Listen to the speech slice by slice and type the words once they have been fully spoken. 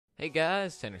Hey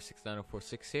guys,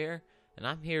 Tanner69046 here, and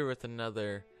I'm here with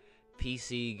another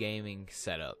PC gaming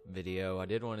setup video. I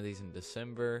did one of these in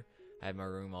December. I had my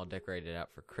room all decorated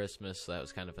out for Christmas, so that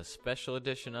was kind of a special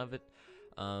edition of it.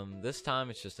 This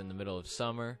time it's just in the middle of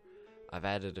summer. I've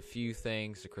added a few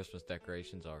things. The Christmas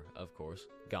decorations are, of course,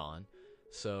 gone.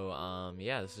 So,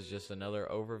 yeah, this is just another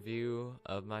overview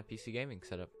of my PC gaming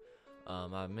setup.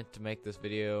 I meant to make this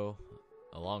video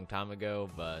a long time ago,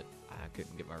 but I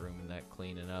couldn't get my room that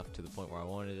clean enough to the point where I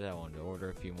wanted it. I wanted to order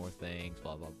a few more things,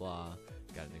 blah blah blah,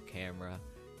 got a new camera,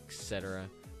 etc.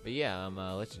 But yeah,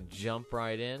 let's jump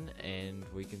right in and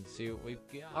we can see what we've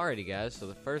got. Alrighty guys, so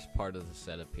the first part of the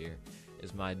setup here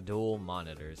is my dual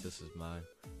monitors. This is my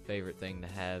favorite thing to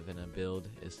have in a build,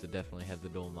 is to definitely have the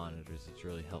dual monitors. It's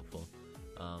really helpful.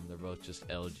 They're both just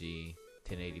LG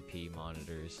 1080p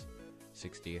monitors,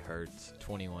 60 hertz,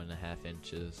 21.5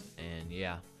 inches, and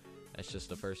yeah, that's just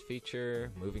the first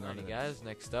feature. Moving on to guys,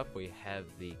 next up we have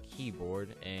the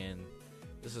keyboard, and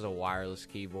this is a wireless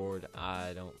keyboard.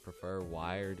 I don't prefer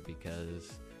wired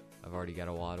because I've already got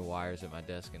a lot of wires at my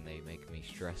desk and they make me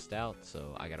stressed out,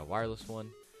 so I got a wireless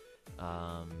one.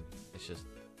 It's just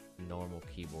a normal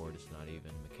keyboard, it's not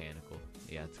even mechanical.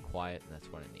 Yeah, it's quiet and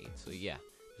that's what I need, so yeah,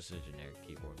 just a generic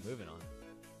keyboard. Moving on.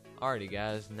 Alrighty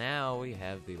guys, now we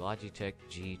have the Logitech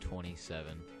G27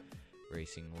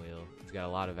 racing wheel. It's got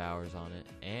a lot of hours on it,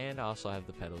 and I also have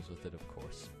the pedals with it, of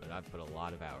course, but I've put a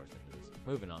lot of hours into this.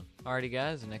 Moving on. Alrighty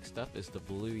guys, next up is the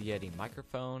Blue Yeti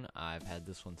microphone. I've had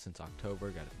this one since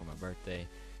October, got it for my birthday.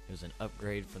 It was an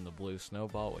upgrade from the Blue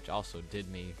Snowball, which also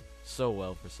did me so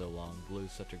well for so long.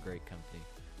 Blue's such a great company.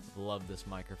 Love this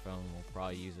microphone, we'll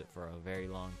probably use it for a very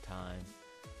long time.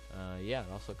 Yeah, it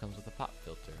also comes with a pop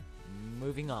filter.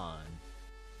 Moving on.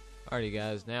 Alrighty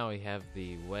guys, now we have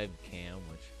the webcam,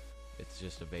 which it's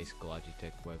just a basic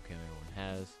Logitech webcam everyone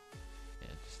has. Yeah,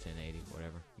 just 1080,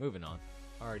 whatever. Moving on.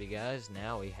 Alrighty guys,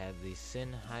 now we have the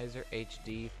Sennheiser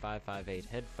HD 558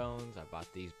 headphones. I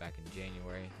bought these back in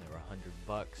January. They were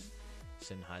 $100.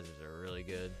 Sennheisers are really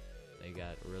good. They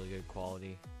got really good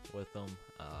quality with them.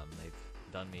 They've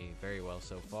done me very well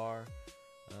so far.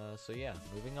 So yeah,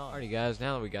 moving on. Alrighty guys,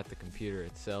 now that we got the computer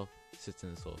itself, it sits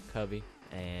in this little cubby,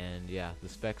 and yeah, the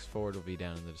specs for it will be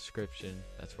down in the description.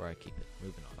 That's where I keep it.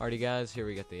 Moving on. Alrighty guys, here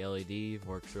we got the LED.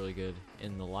 Works really good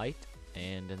in the light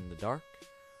and in the dark.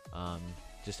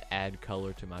 Just add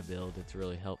color to my build. It's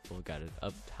really helpful. Got it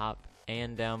up top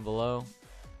and down below.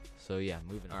 So yeah,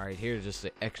 moving. Alright, here's just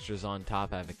the extras on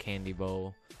top. I have a candy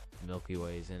bowl, Milky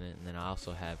Ways in it, and then I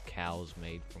also have cows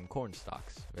made from corn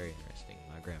stalks. Very interesting.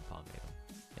 My grandpa made them.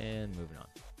 And moving on.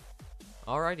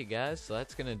 Alrighty guys, so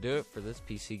that's gonna do it for this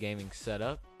PC gaming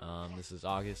setup. This is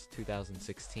August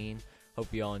 2016. Hope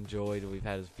you all enjoyed. We've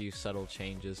had a few subtle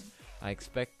changes. I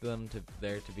expect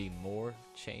there to be more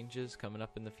changes coming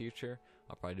up in the future.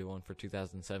 I'll probably do one for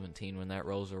 2017 when that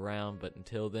rolls around, but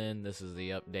until then, this is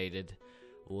the updated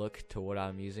look to what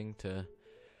I'm using to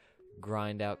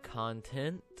grind out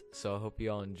content. So I hope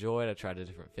you all enjoyed. I tried a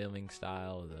different filming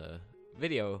style. The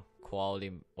video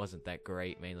quality wasn't that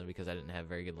great, mainly because I didn't have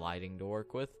very good lighting to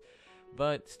work with,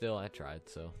 but still I tried,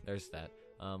 so there's that.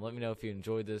 Let me know if you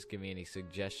enjoyed this. Give me any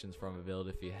suggestions from a build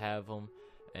if you have them,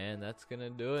 and that's gonna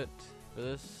do it for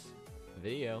this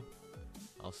video.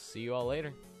 I'll see you all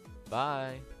later.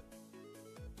 Bye.